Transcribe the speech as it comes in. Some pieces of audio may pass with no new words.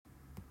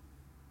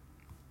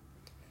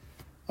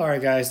All right,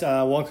 guys,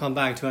 welcome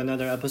back to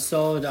another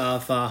episode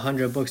of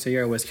 100 Books a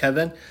Year with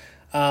Kevin.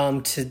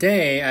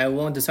 Today, I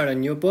want to start a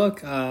new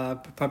book,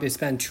 probably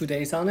spend 2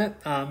 days on it.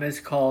 It's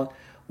called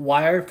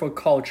Wired for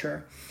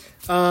Culture.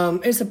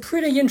 It's a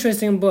pretty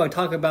interesting book,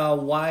 talk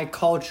about why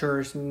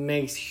cultures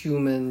makes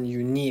human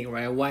unique,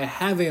 right? Why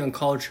having a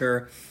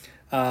culture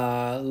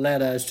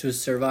led us to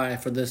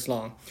survive for this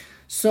long.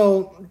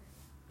 So,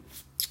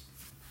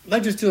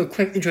 let's just do a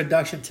quick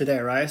introduction today,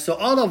 right? So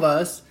all of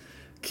us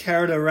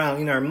carried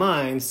around in our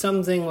mind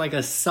something like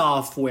a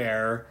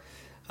software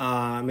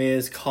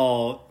is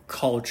called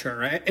culture,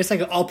 right? It's like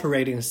an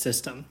operating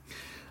system.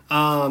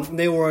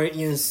 They were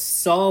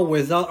installed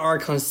without our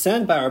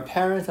consent by our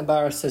parents and by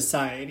our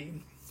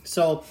society.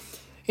 So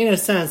in a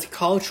sense,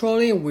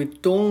 culturally, we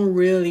don't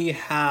really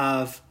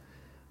have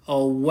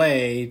a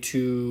way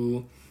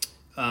to,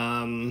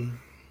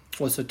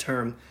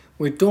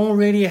 We don't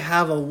really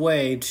have a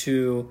way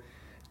to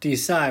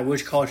decide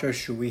which culture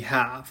should we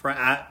have,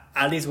 right?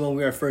 At least when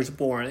we are first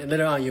born.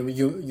 Later on,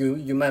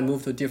 you might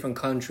move to different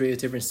countries,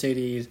 different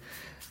cities,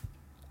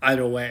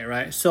 either way,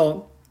 right?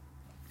 So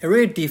it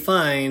really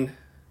defines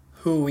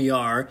who we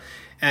are,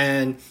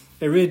 and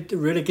it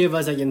really gives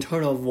us an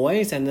internal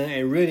voice, and then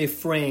it really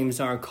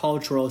frames our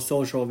cultural,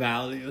 social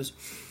values.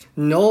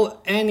 No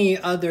any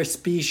other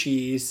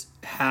species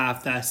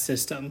have that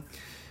system.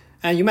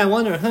 And you might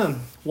wonder,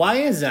 why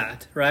is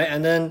that, right?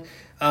 And then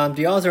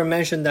the author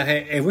mentioned that,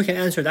 hey, if we can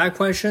answer that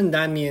question,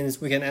 that means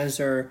we can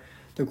answer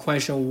the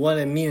question what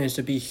it means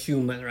to be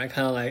human, right?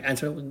 Kind of like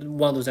answer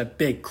one of those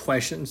big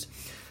questions.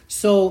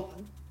 So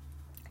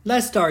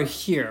let's start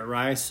here,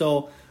 right?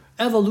 So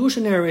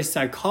evolutionary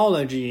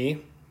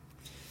biology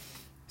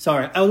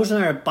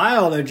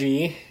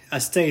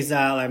states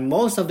that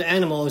most of the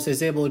animals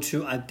is able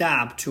to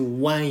adapt to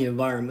one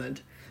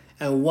environment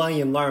and one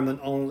environment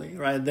only,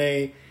 right?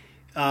 They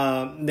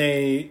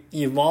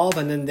evolve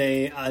and then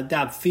they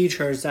adapt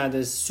features that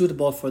is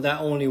suitable for that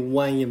only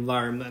one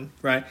environment,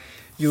 right?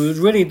 You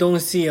really don't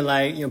see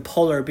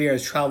polar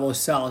bears travel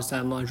south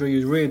that much, or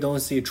you really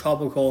don't see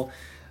tropical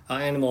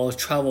animals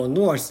travel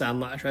north that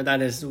much, right?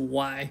 That is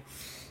why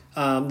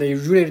they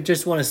really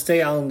just want to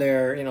stay on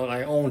their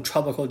own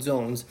tropical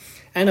zones.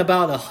 And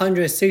about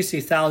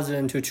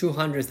 160,000 to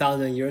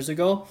 200,000 years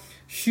ago,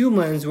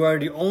 humans were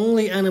the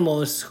only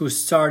animals who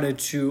started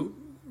to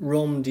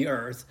roam the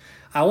earth.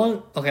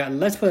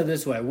 Let's put it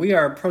this way. We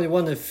are probably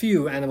one of the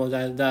few animals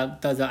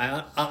that does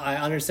that. I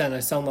understand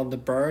that some of the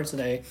birds,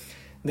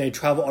 they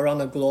travel around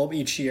the globe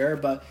each year,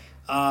 but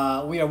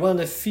we are one of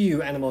the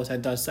few animals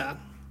that does that,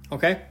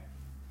 okay?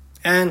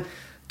 And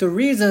the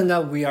reason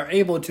that we are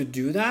able to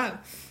do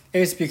that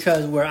is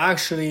because we're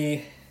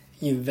actually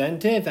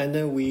inventive, and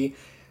then we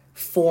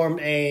form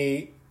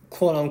a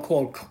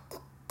quote-unquote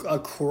a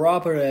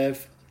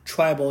cooperative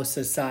tribal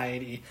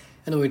society,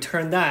 and we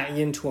turn that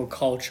into a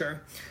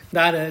culture.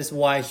 That is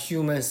why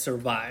humans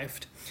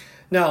survived.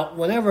 Now,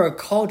 whenever a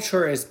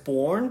culture is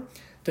born,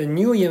 the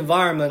new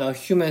environment of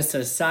human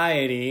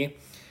society,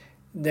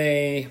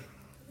 they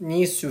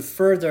needs to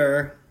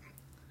further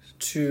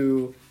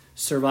to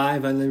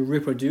survive and then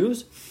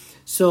reproduce.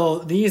 So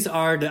these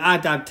are the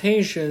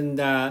adaptations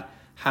that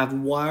have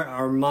wired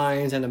our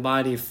minds and the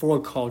body for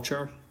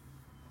culture.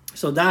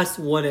 So that's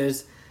what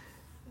is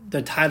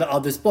the title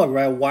of this book,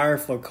 right?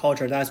 Wired for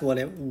Culture. That's what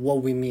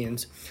we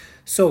means.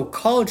 So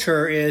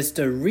culture is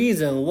the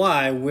reason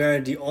why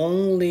we're the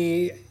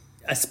only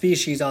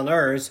species on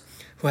Earth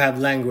who have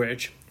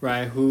language,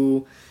 right?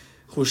 Who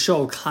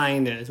show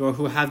kindness, or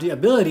who have the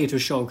ability to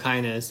show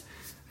kindness,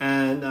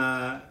 and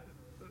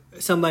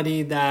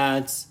somebody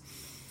that's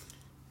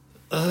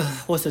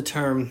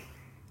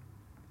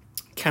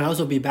can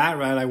also be bad,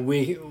 right? Like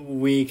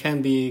we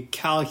can be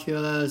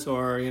calculus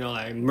or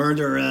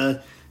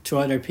murderous to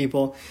other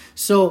people.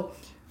 So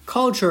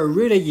culture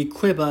really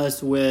equip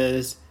us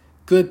with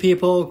good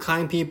people,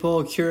 kind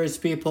people, curious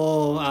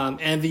people,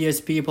 envious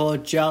people,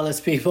 jealous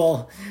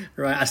people,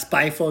 right?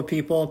 Spiteful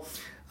people.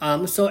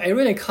 So it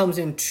really comes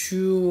in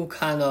two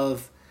kind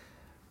of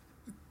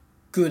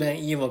good and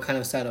evil kind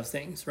of set of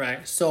things,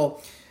 right?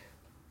 So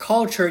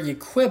culture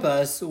equip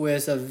us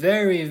with a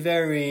very,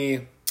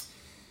 very,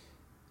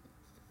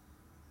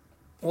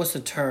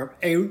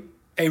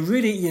 it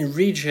really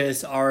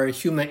enriches our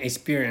human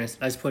experience,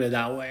 let's put it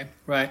that way,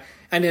 right?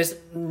 And it's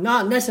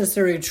not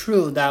necessarily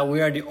true that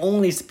we are the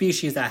only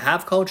species that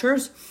have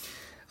cultures,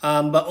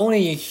 but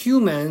only in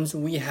humans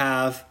we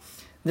have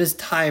this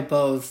type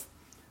of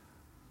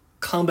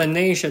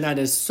combination that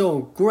is so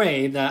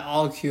great that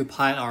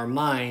occupy our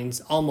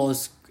minds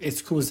almost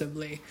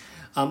exclusively.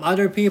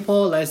 Other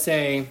people, let's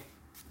say,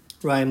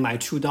 right, my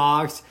two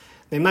dogs,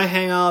 they might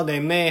hang out, they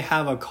may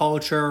have a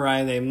culture,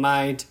 right? They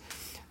might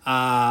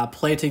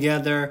play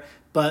together,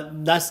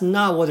 but that's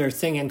not what they're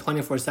thinking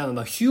 24/7.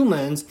 But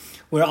humans,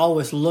 we're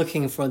always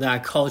looking for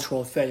that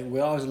cultural fit.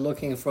 We're always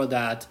looking for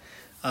that,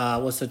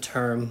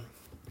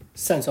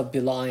 sense of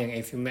belonging,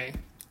 if you may,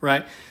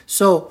 right?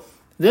 So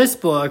this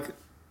book,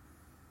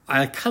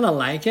 I kind of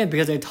like it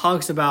because it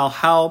talks about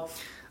how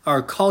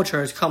our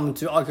cultures come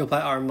to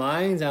occupy our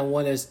minds and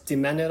what is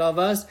demanded of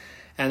us.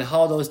 and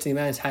how those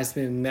demands has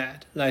been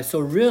met. Like, so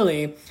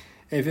really,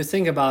 if you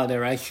think about it,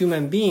 right,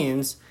 human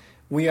beings,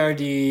 we are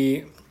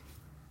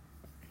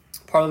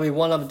probably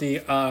one of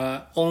the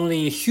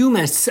only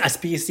human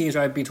species,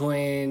 right,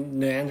 between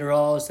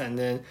Neanderthals and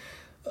then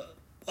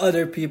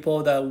other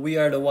people, that we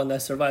are the one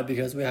that survived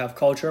because we have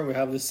culture, we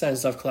have the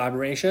sense of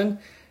collaboration,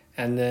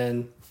 and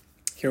then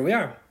here we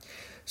are.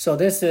 So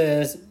this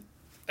is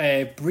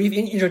a brief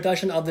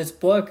introduction of this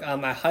book.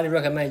 I highly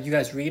recommend you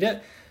guys read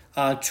it.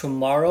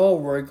 Tomorrow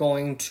we're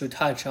going to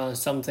touch on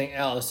something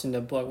else in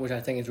the book, which I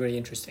think is really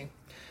interesting.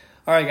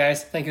 All right,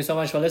 guys, thank you so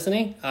much for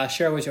listening.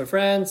 Share with your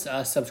friends,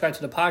 subscribe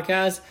to the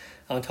podcast.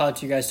 I'll talk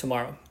to you guys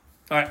tomorrow.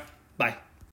 All right, bye.